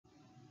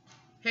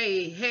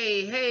Hey,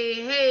 hey, hey,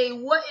 hey,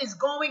 what is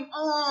going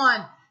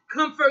on?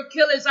 Comfort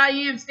Killers, I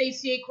am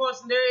Stacey A.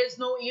 Cross, and there is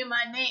no E in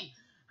my name.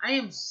 I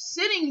am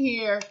sitting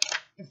here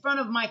in front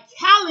of my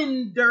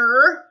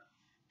calendar,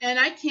 and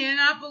I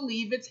cannot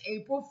believe it's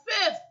April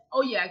 5th.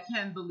 Oh, yeah, I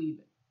can believe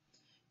it.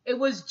 It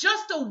was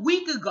just a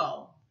week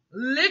ago,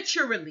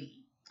 literally,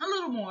 a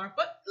little more,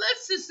 but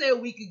let's just say a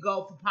week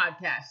ago for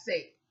podcast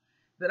sake,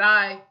 that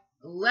I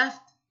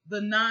left the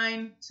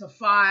 9 to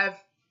 5.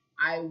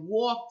 I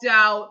walked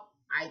out.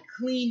 I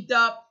cleaned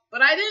up,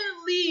 but I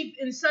didn't leave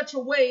in such a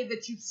way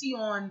that you see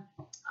on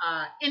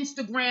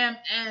Instagram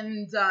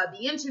and the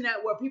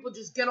internet where people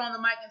just get on the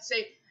mic and say,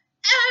 F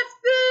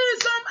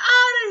this, I'm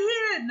out of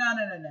here.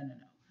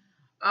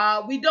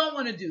 No. We don't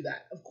want to do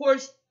that. Of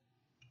course,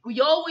 we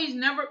don't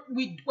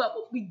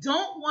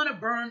want to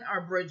burn our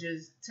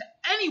bridges to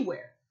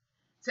anywhere,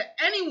 to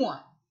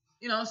anyone.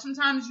 You know,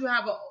 sometimes you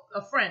have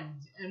a friend,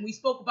 and we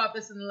spoke about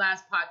this in the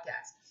last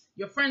podcast.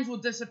 Your friends will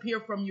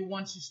disappear from you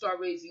once you start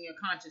raising your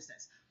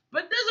consciousness.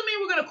 But doesn't mean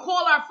we're going to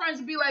call our friends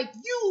and be like,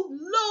 you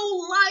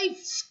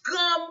low-life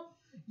scum.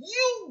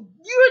 You're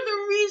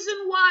the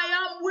reason why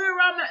I'm where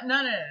I'm at.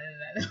 No.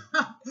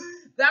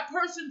 That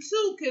person,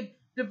 too, could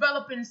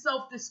develop in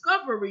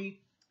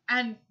self-discovery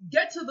and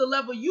get to the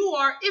level you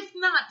are, if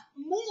not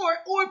more,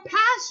 or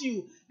pass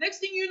you. Next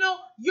thing you know,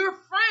 your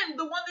friend,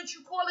 the one that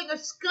you're calling a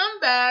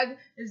scumbag,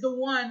 is the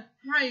one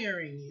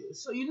hiring you.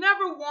 So you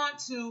never want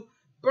to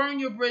burn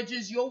your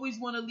bridges. You always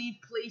want to leave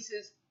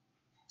places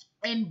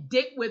and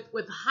dick with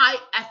high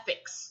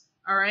ethics.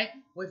 All right,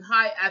 with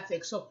high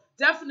ethics. So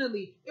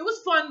definitely, it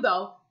was fun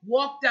though.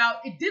 Walked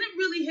out. It didn't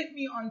really hit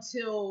me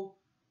until,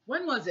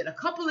 when was it? A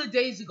couple of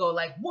days ago.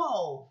 Like,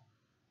 whoa,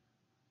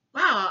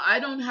 wow, I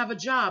don't have a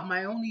job.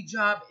 My only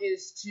job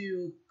is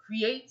to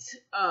create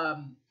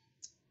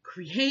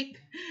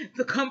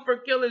the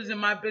Comfort Killers in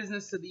my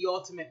business to the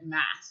ultimate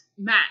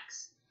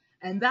max.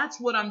 And that's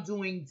what I'm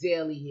doing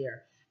daily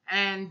here.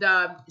 And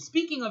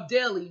speaking of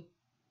daily,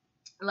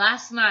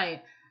 last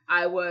night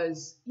I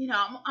was,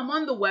 I'm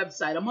on the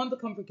website. I'm on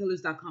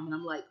thecomfortkillers.com, and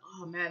I'm like,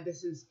 oh man,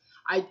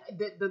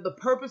 the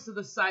purpose of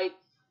the site,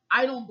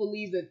 I don't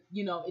believe that,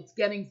 it's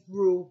getting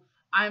through.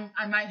 I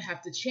might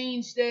have to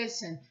change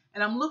this, and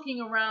I'm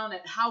looking around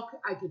at how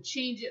I could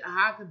change it,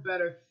 how I could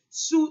better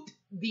suit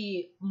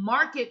the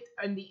market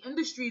and the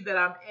industry that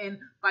I'm in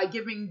by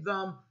giving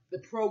them the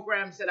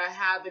programs that I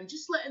have and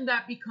just letting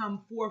that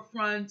become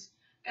forefront.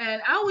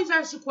 And I always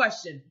ask the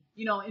question,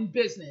 in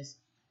business,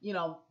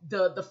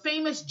 the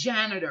famous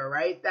janitor,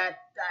 right? That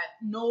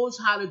knows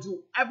how to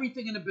do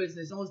everything in the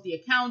business, knows the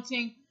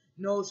accounting,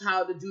 knows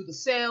how to do the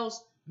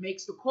sales,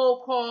 makes the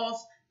cold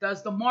calls,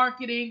 does the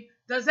marketing,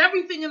 does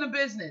everything in the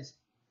business.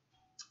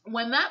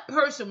 When that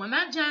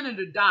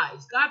janitor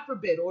dies, God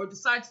forbid, or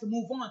decides to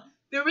move on,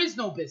 there is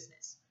no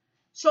business.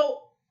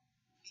 So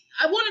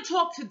I want to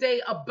talk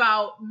today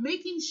about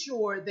making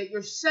sure that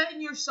you're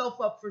setting yourself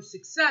up for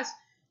success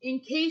in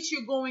case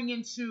you're going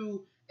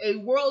into a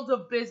world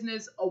of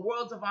business, a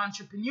world of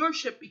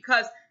entrepreneurship,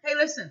 because, hey,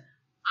 listen,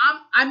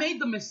 I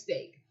made the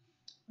mistake.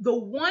 The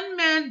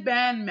one-man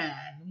band man,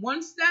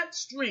 once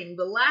the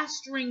last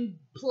string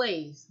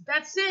plays,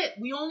 that's it.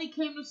 We only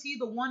came to see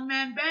the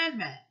one-man band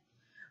man.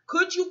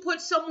 Could you put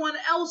someone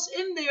else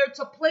in there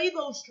to play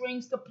those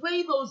strings, to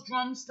play those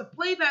drums, to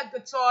play that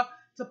guitar,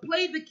 to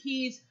play the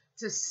keys,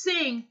 to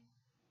sing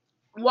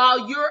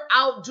while you're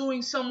out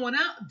doing someone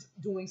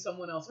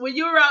else, when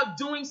you're out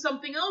doing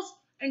something else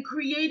and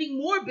creating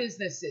more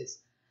businesses?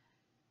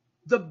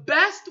 The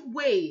best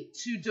way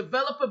to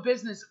develop a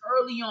business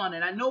early on,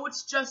 and I know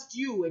it's just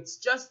you, it's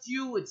just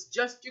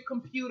your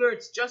computer,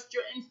 it's just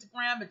your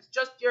Instagram, it's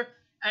just your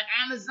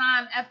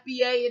Amazon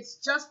FBA, it's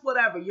just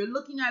whatever. You're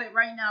looking at it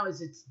right now as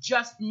it's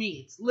just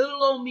me. It's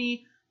little old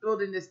me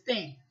building this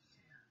thing.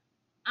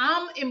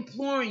 I'm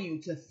imploring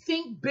you to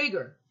think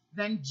bigger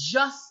than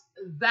just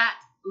that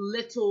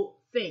little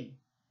thing.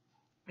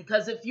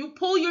 Because if you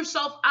pull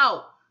yourself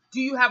out,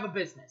 do you have a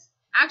business?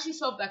 Ask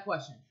yourself that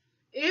question.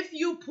 If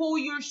you pull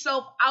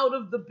yourself out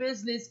of the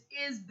business,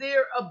 is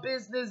there a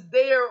business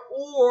there,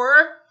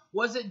 or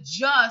was it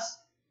just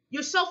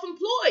you're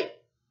self-employed?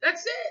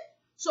 That's it.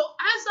 So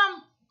as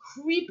I'm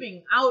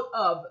creeping out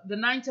of the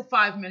 9 to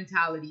 5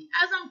 mentality,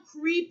 as I'm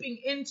creeping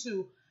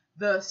into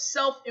the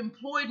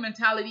self-employed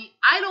mentality,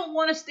 I don't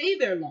want to stay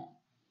there long.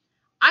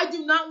 I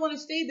do not want to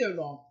stay there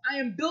long. I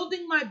am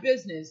building my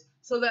business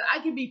so that I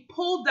can be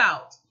pulled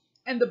out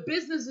and the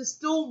business is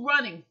still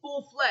running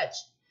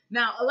full-fledged.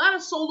 Now, a lot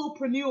of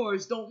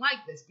solopreneurs don't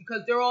like this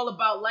because they're all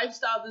about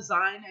lifestyle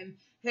design and,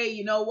 hey,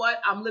 you know what?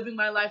 I'm living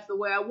my life the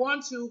way I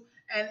want to,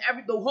 and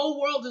the whole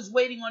world is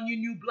waiting on your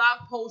new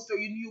blog post or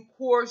your new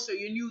course or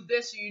your new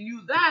this or your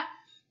new that.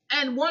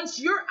 And once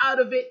you're out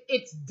of it,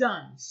 it's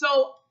done.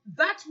 So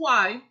that's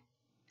why,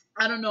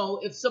 I don't know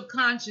if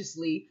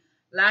subconsciously,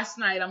 last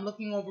night I'm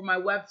looking over my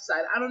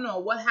website. I don't know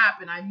what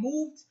happened. I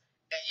moved,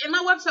 and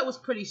my website was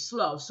pretty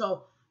slow.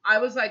 So I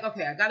was like,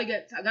 okay, I gotta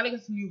get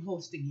some new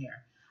hosting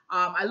here.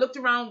 I looked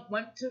around,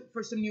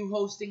 for some new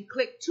hosting,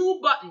 clicked 2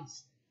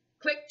 buttons,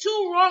 clicked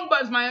 2 wrong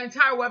buttons. My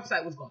entire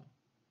website was gone.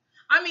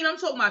 I mean, I'm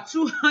talking about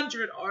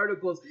 200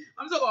 articles.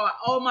 I'm talking about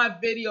all my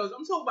videos.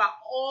 I'm talking about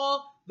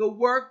all the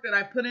work that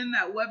I put in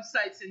that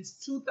website since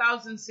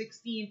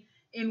 2016.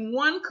 In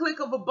one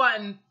click of a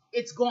button,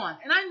 it's gone.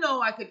 And I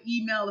know I could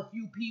email a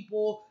few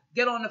people,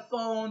 get on the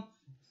phone,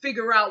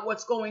 figure out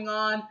what's going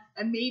on,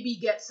 and maybe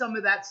get some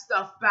of that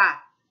stuff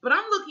back. But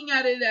I'm looking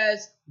at it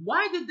as,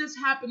 why did this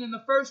happen in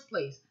the first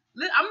place?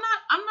 I'm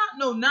not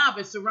no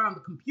novice around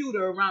the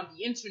computer, around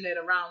the internet,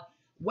 around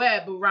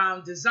web,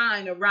 around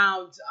design,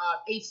 around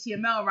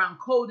HTML, around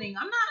coding.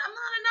 I'm not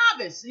a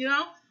novice, you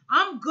know.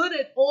 I'm good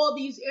at all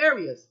these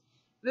areas.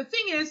 The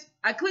thing is,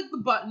 I clicked the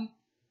button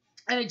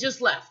and it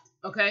just left.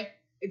 Okay,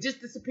 it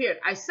just disappeared.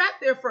 I sat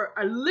there for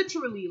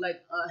literally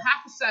like a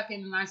half a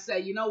second, and I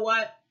said, you know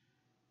what?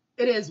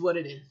 It is what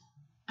it is.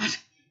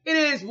 It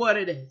is what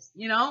it is,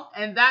 you know.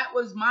 And that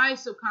was my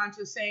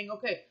subconscious saying,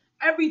 okay,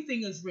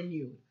 everything is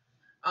renewed.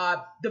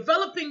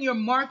 Developing your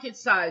market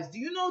size. Do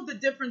you know the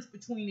difference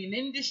between an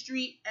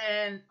industry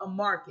and a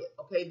market?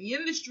 Okay, the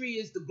industry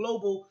is the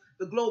global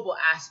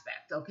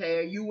aspect. Okay,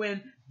 are you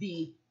in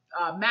the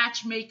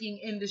matchmaking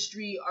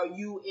industry? Are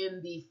you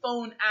in the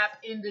phone app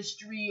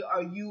industry?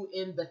 Are you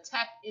in the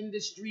tech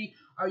industry?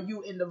 Are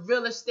you in the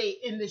real estate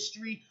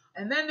industry?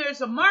 And then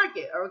there's a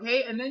market,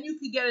 okay? And then you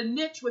could get a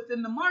niche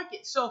within the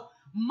market. So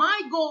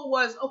my goal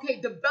was, okay,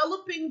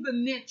 developing the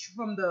niche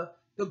from the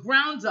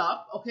ground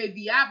up, okay,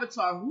 the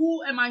avatar.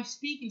 Who am I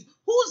speaking to?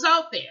 Who's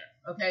out there,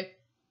 okay?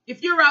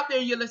 If you're out there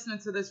and you're listening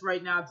to this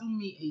right now, do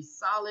me a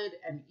solid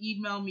and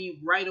email me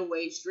right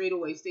away, straight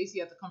away,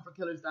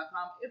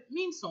 Stacy@thecomfortkillers.com. It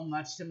means so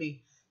much to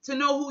me to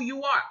know who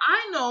you are.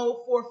 I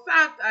know for a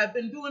fact, I've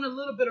been doing a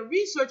little bit of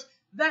research,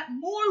 that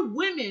more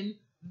women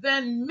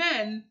than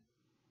men,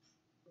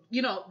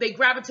 you know, they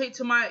gravitate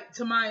to my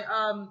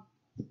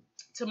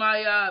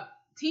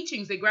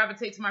teachings. They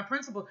gravitate to my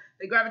principles.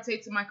 They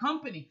gravitate to my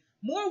company.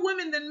 More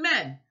women than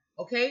men,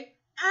 okay?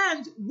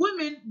 And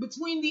women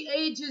between the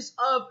ages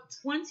of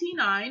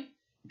 29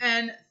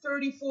 and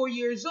 34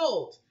 years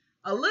old.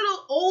 A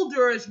little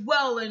older as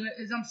well, and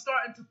as I'm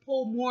starting to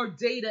pull more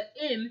data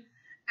in.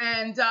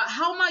 And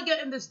how am I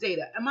getting this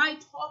data? Am I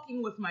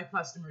talking with my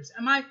customers?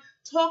 Am I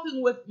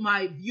talking with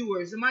my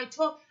viewers?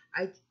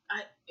 Hey,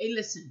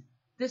 listen,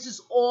 this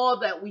is all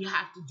that we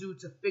have to do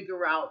to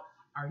figure out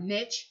our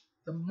niche,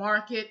 the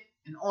market,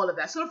 and all of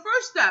that. So the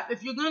first step,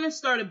 if you're going to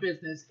start a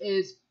business,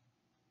 is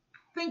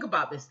think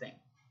about this thing,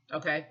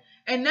 okay?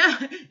 And now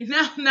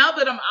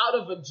that I'm out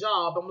of a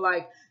job, I'm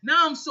like,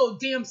 now I'm so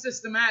damn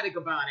systematic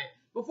about it.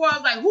 Before I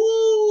was like,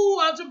 whoo,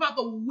 I'll jump out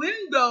the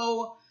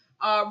window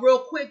real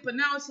quick. But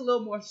now it's a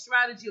little more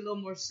strategy, a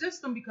little more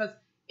system, because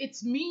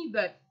it's me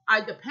that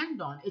I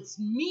depend on. It's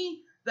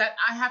me that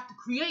I have to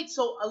create.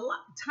 So a lot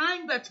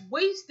time that's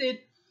wasted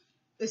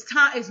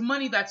is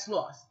money that's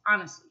lost.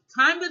 Honestly,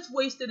 time that's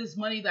wasted is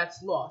money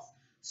that's lost.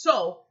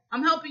 So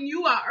I'm helping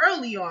you out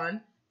early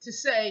on to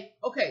say,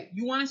 okay,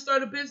 you want to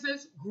start a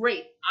business?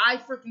 Great. I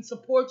freaking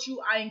support you.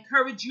 I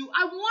encourage you.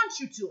 I want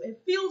you to.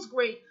 It feels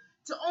great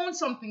to own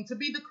something, to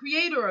be the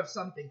creator of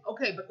something.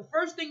 Okay, but the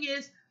first thing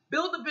is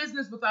build a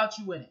business without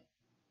you in it.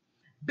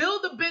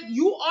 Build a business.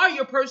 You are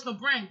your personal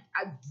brand.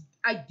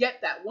 I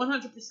get that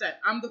 100%.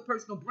 I'm the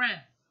personal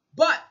brand.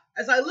 But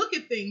as I look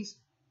at things,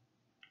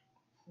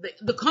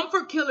 the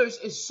Comfort Killers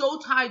is so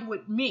tied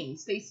with me,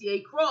 Stacey A.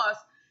 Cross,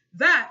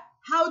 that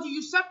how do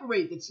you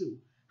separate the two?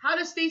 How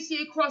does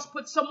Stacey A. Cross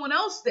put someone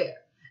else there?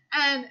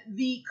 And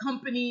the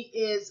company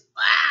is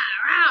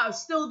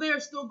still there,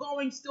 still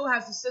going, still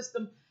has a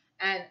system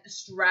and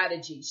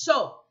strategy.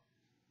 So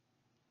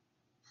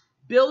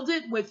build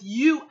it with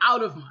you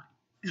out of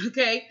mind,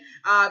 okay?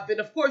 But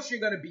of course, you're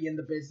going to be in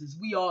the business.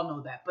 We all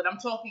know that. But I'm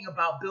talking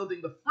about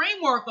building the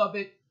framework of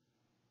it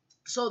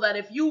so that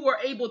if you were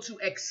able to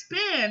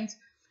expand,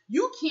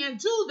 you can't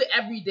do the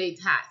everyday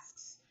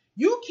tasks.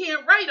 You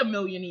can't write a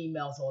million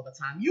emails all the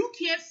time. You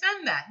can't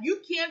send that.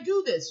 You can't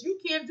do this. You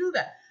can't do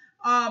that.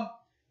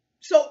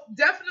 So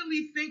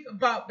definitely think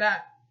about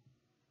that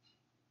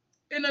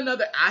in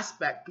another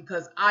aspect,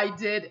 because I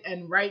did.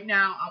 And right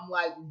now I'm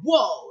like,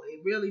 whoa,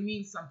 it really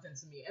means something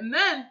to me. And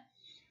then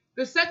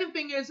the second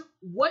thing is,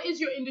 what is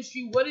your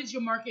industry? What is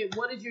your market?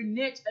 What is your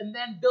niche? And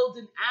then build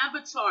an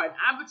avatar. An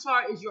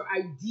avatar is your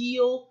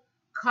ideal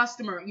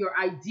customer, your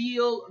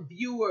ideal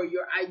viewer,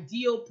 your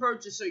ideal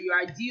purchaser, your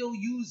ideal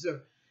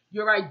user,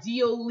 your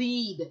ideal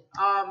lead.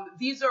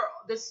 This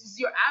is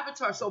your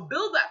avatar. So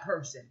build that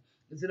person.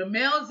 Is it a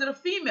male? Is it a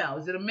female?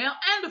 Is it a male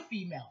and a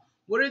female?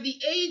 What are the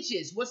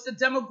ages? What's the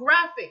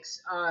demographics?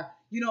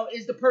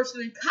 Is the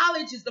person in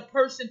college? Is the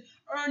person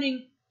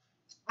earning,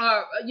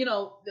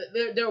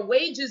 their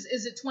wages?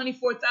 Is it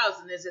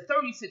 24,000? Is it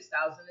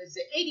 36,000? Is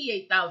it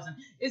 88,000?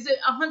 Is it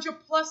 100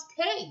 plus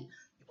K?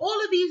 All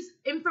of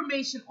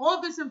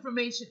this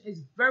information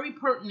is very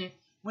pertinent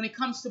when it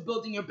comes to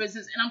building your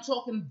business, and I'm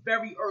talking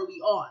very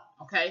early on,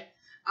 okay?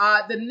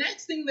 The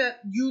next thing that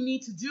you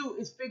need to do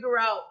is figure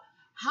out,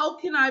 how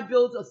can I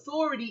build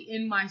authority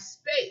in my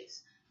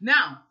space?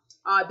 Now,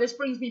 this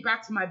brings me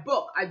back to my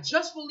book. I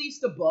just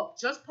released a book,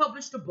 just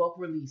published a book,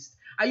 released.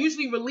 I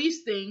usually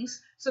release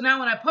things. So now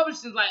when I publish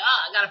things, like,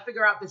 I got to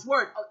figure out this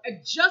word.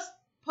 I just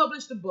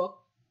published a book,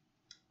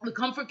 The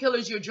Comfort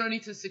Killers, Your Journey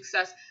to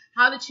Success,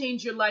 How to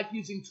Change Your Life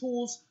Using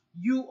Tools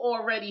You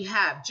Already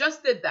Have.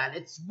 Just did that.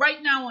 It's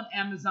right now on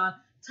Amazon.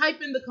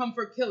 Type in The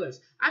Comfort Killers.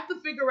 I have to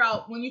figure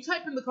out, when you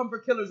type in The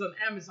Comfort Killers on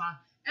Amazon,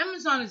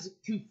 Amazon is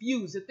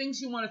confused. It thinks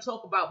you want to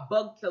talk about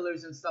bug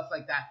killers and stuff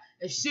like that,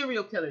 and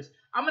serial killers.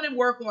 I'm going to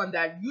work on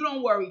that. You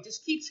don't worry.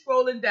 Just keep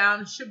scrolling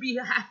down. It should be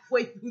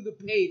halfway through the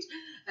page,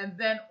 and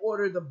then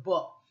order the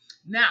book.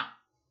 Now,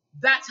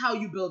 that's how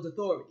you build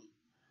authority.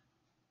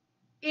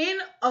 In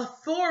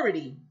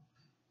authority,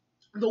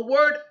 the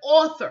word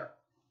author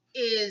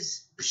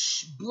is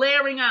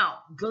glaring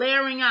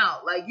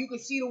out. Like, you can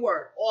see the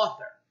word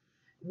author.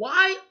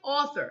 Why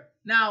author?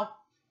 Now,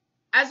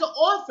 as an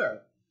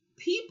author,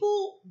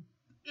 people,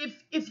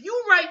 if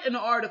you write an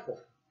article,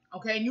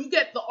 okay, and you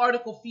get the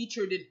article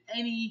featured in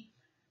any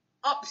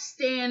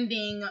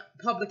upstanding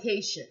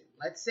publication,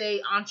 let's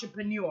say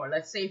Entrepreneur,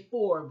 let's say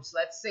Forbes,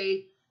 let's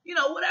say,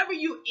 whatever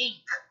you ink,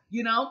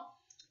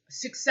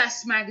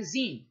 Success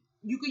Magazine,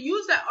 you could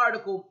use that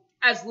article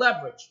as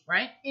leverage,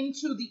 right,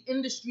 into the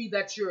industry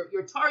that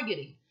you're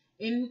targeting,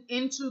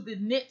 into the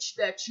niche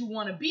that you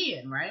want to be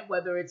in, right?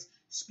 Whether it's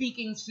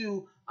speaking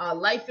to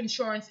life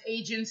insurance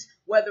agents,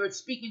 whether it's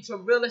speaking to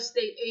real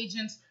estate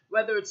agents,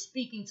 whether it's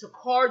speaking to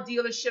car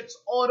dealerships,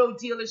 auto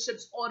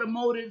dealerships,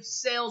 automotive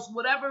sales,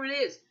 whatever it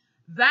is,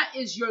 that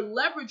is your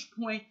leverage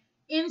point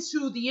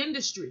into the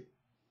industry.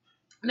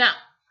 Now,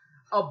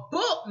 a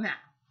book now,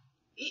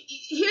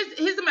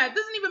 here's the matter. It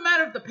doesn't even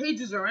matter if the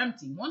pages are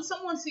empty. Once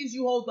someone sees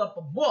you hold up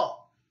a book,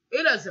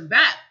 it doesn't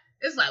matter.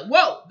 It's like,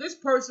 whoa, this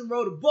person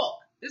wrote a book.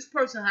 This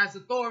person has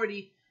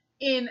authority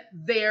in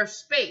their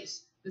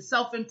space, the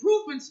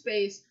self-improvement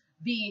space,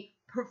 the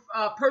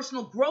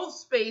personal growth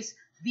space,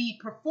 the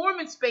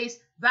performance space.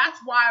 That's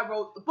why I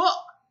wrote the book,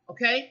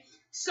 okay?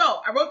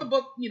 So I wrote the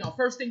book,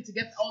 first thing, to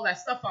get all that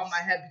stuff out of my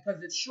head,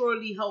 because it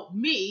surely helped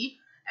me.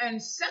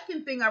 And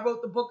second thing I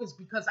wrote the book is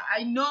because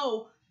I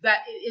know that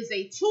it is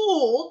a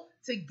tool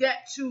to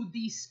get to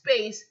the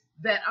space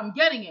that I'm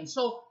getting in.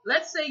 So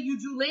let's say you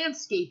do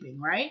landscaping,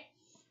 right?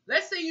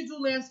 Let's say you do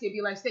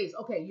landscaping, like Stace.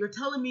 Okay, you're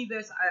telling me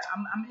this.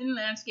 I'm in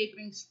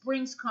landscaping.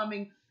 Spring's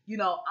coming.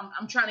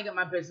 I'm trying to get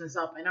my business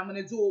up, and I'm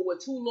going to do it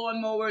with 2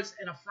 lawnmowers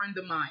and a friend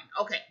of mine.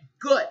 Okay,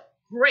 good,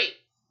 great.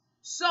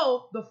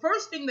 So the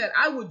first thing that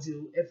I would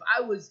do if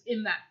I was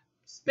in that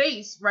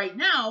space right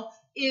now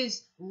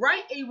is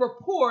write a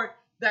report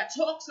that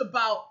talks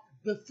about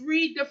the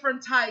 3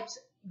 different types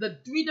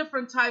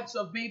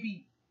of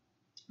maybe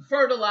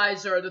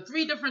fertilizer, the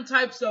 3 different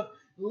types of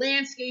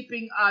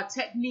landscaping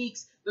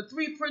techniques, the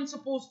 3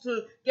 principles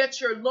to get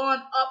your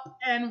lawn up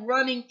and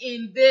running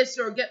in this,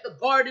 or get the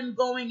garden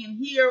going in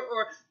here,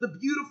 or the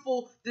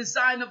beautiful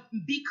design of,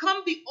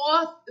 become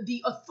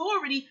the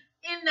authority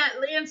in that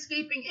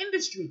landscaping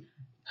industry.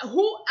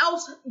 Who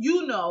else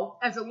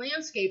as a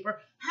landscaper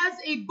has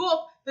a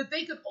book that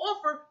they could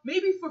offer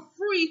maybe for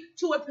free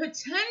to a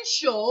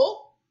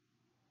potential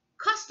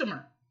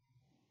customer?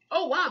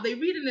 Oh, wow, they're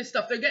reading this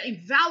stuff. They're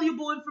getting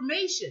valuable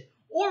information,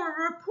 or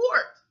a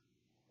report,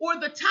 or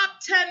the top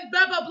 10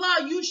 blah, blah,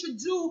 blah you should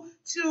do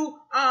to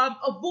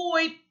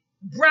avoid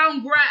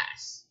brown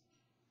grass.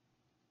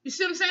 You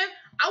see what I'm saying?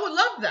 I would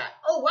love that.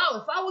 Oh,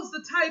 wow, if I was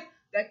the type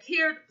that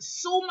cared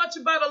so much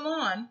about a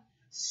lawn,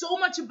 so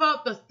much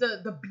about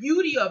the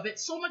beauty of it,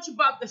 so much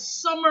about the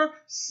summer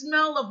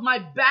smell of my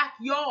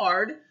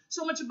backyard,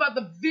 so much about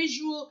the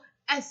visual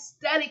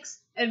aesthetics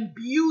and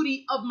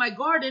beauty of my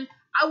garden,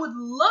 I would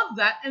love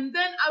that. And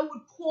then I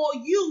would call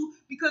you,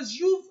 because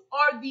you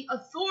are the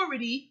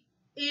authority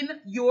in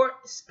your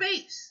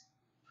space.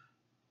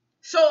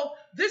 So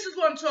this is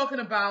what I'm talking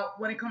about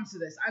when it comes to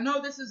this. I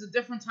know this is a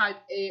different type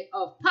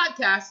of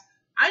podcast.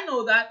 I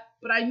know that,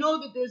 but I know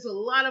that there's a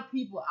lot of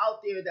people out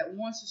there that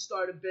wants to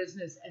start a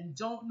business and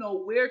don't know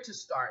where to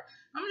start.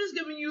 I'm just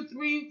giving you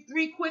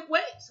three quick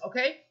ways,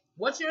 okay?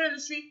 What's your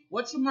industry?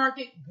 What's your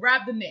market?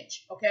 Grab the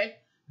niche, okay?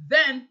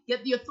 Then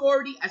get the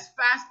authority as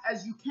fast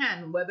as you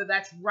can, whether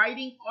that's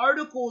writing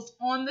articles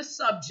on the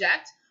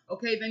subject,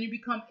 okay? Then you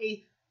become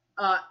a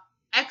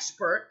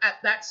expert at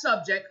that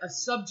subject, a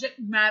subject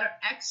matter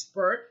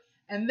expert,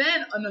 and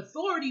then an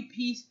authority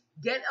piece.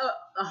 Get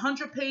a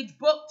 100-page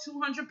book,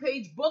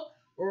 200-page book,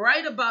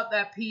 write about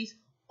that piece,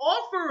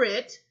 offer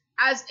it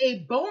as a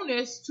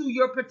bonus to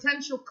your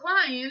potential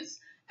clients,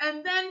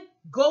 and then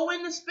go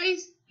in the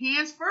space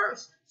hands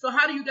first. So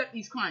how do you get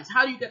these clients?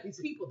 How do you get these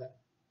people then?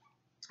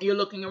 You're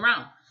looking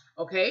around.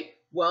 Okay,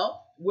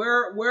 well,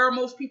 where are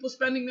most people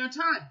spending their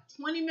time?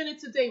 20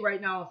 minutes a day right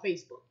now on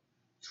Facebook.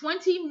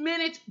 20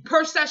 minutes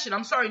per session.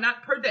 I'm sorry,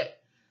 not per day.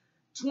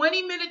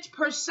 20 minutes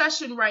per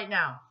session right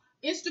now.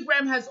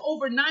 Instagram has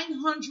over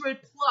 900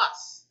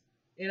 plus,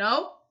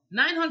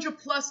 900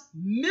 plus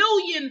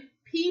million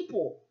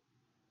people.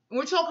 And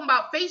we're talking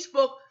about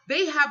Facebook.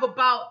 They have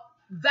about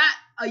that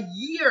a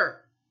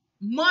year,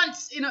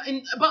 months, in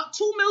about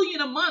 2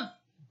 million a month,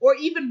 or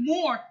even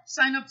more,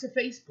 sign up to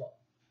Facebook.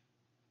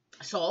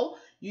 So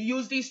you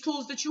use these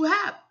tools that you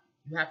have.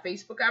 You have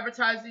Facebook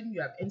advertising,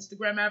 you have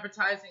Instagram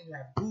advertising, you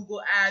have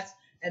Google ads,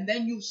 and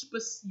then you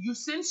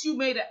since you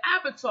made an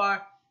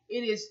avatar,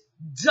 it is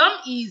dumb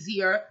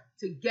easier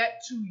to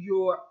get to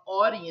your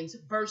audience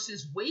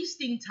versus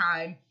wasting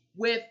time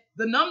with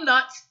the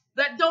numbnuts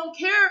that don't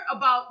care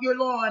about your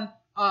lawn,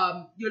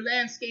 your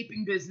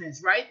landscaping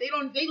business, right? They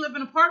live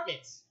in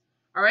apartments.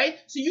 All right.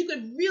 So you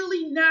could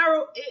really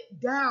narrow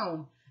it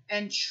down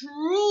and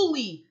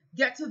truly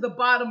get to the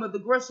bottom of the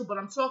gristle. But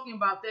I'm talking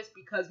about this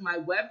because my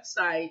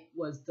website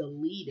was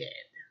deleted.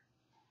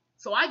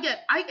 So I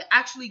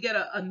actually get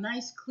a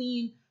nice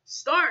clean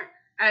start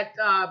at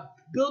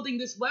building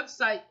this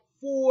website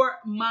for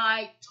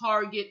my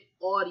target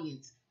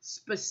audience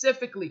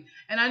specifically.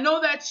 And I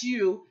know that's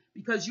you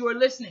because you're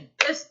listening.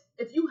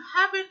 If you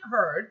haven't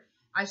heard,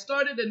 I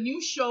started a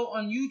new show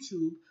on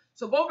YouTube.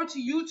 So go over to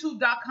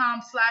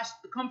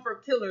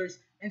youtube.com/thecomfortkillers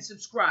and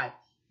subscribe.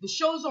 The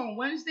show's on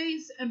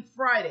Wednesdays and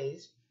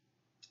Fridays.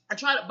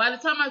 By the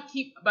time I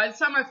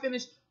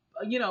finish,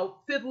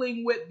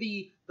 fiddling with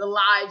the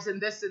lives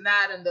and this and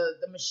that and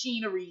the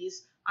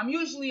machineries, I'm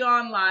usually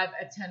on live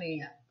at 10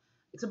 a.m.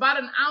 It's about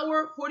an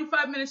hour,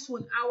 45 minutes to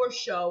an hour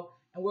show,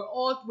 and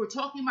we're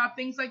talking about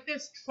things like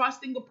this,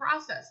 trusting the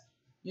process,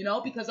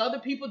 because other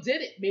people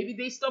did it. Maybe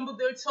they stumbled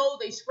their toe,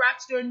 they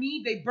scratched their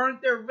knee, they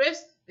burnt their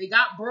wrist, they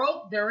got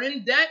broke, they're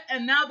in debt,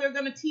 and now they're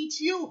going to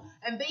teach you,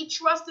 and they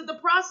trusted the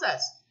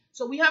process.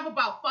 So we have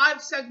about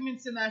 5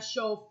 segments in that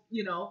show,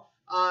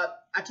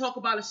 I talk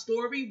about a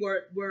story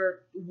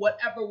where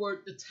whatever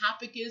the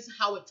topic is,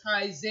 how it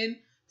ties in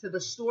to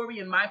the story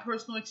and my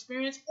personal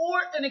experience or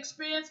an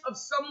experience of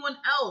someone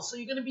else. So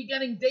you're going to be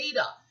getting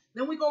data.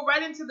 Then we go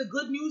right into the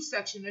good news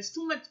section. There's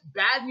too much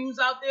bad news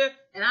out there,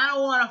 and I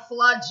don't want to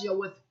flood you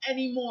with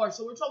any more.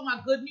 So we're talking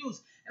about good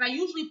news. And I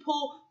usually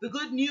pull the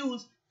good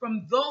news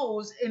from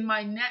those in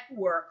my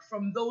network,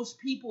 from those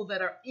people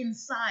that are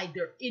inside.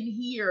 They're in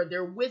here.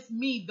 They're with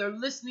me. They're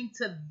listening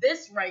to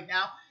this right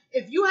now.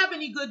 If you have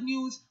any good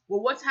news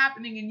with what's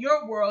happening in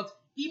your world,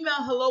 email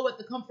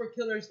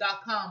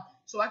hello@thecomfortkillers.com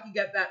so I can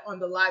get that on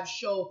the live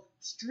show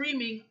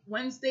streaming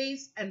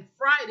Wednesdays and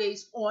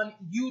Fridays on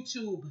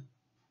YouTube.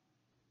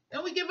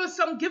 Then we give us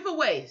some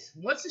giveaways.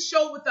 What's a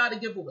show without a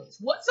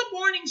giveaways? What's a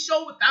morning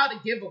show without a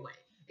giveaway?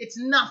 It's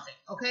nothing,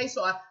 okay?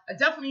 So I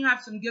definitely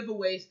have some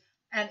giveaways.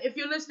 And if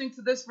you're listening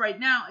to this right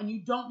now and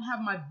you don't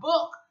have my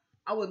book,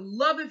 I would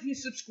love if you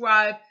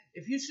subscribe.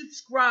 If you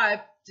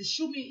subscribe, just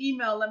shoot me an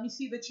email. Let me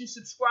see that you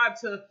subscribe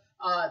to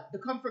the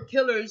Comfort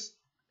Killers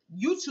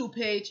YouTube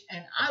page,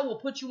 and I will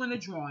put you in a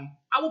drawing.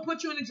 I will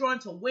put you in a drawing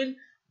to win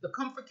the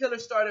Comfort Killer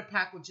Starter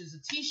Pack, which is a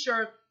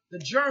t-shirt, the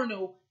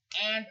journal,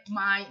 and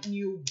my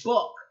new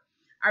book.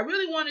 I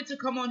really wanted to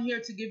come on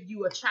here to give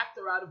you a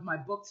chapter out of my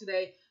book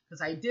today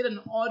because I did an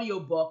audio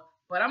book,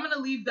 but I'm going to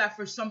leave that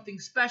for something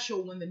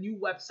special when the new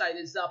website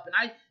is up. And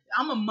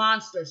I'm a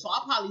monster, so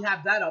I'll probably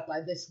have that up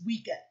by this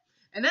weekend.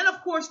 And then,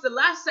 of course, the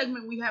last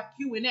segment, we have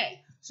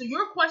Q&A. So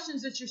your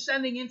questions that you're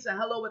sending into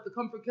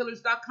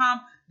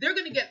hello@thecomfortkillers.com, they're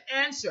going to get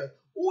answered.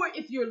 Or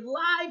if you're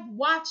live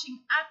watching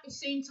at the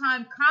same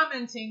time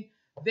commenting,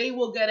 they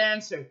will get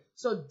answered.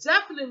 So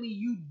definitely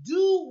you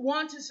do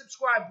want to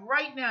subscribe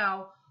right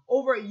now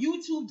over at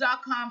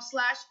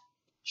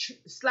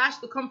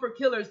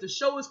youtube.com/thecomfortkillers. The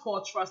show is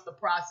called Trust the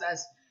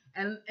Process.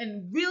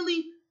 And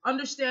really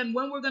understand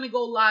when we're going to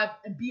go live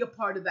and be a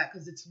part of that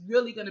because it's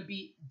really going to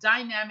be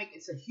dynamic.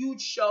 It's a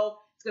huge show.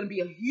 It's going to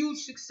be a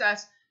huge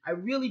success. I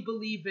really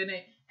believe in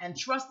it. And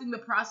trusting the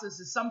process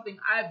is something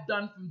I've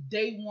done from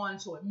day one.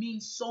 So it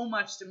means so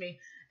much to me.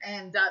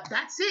 And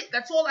that's it.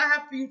 That's all I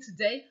have for you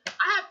today.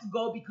 I have to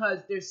go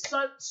because there's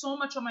so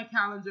much on my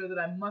calendar that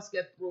I must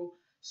get through.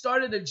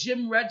 Started a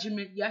gym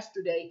regimen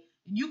yesterday.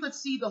 And you could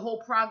see the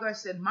whole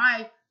progress and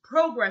my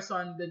progress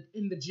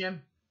in the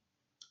gym.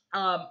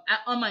 On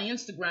my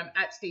Instagram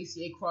at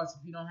Stacey A. Cross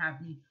if you don't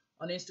have me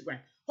on Instagram.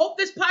 Hope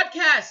this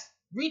podcast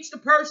reached the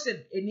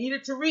person it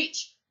needed to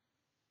reach.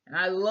 And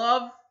I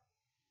love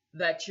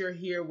that you're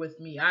here with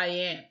me. I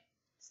am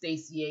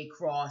Stacey A.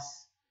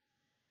 Cross.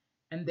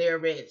 And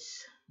there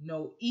is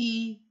no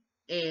E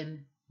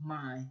in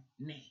my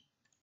name.